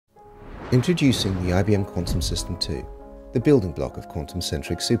Introducing the IBM Quantum System 2, the building block of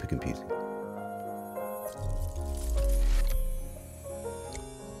quantum-centric supercomputing.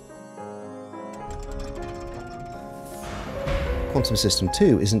 Quantum System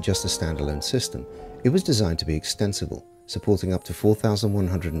 2 isn't just a standalone system, it was designed to be extensible, supporting up to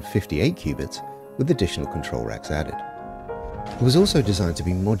 4,158 qubits with additional control racks added. It was also designed to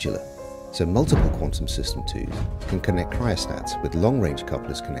be modular, so multiple Quantum System 2s can connect cryostats with long-range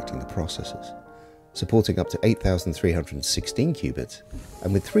couplers connecting the processors, supporting up to 8,316 qubits,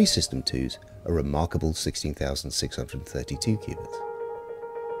 and with 3 System 2s, a remarkable 16,632 qubits.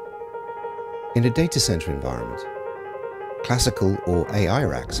 In a data center environment, classical or AI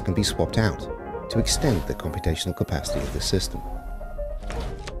racks can be swapped out to extend the computational capacity of the system.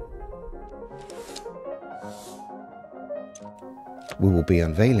 We will be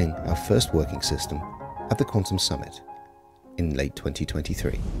unveiling our first working system at the Quantum Summit in late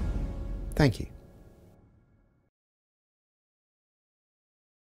 2023. Thank you.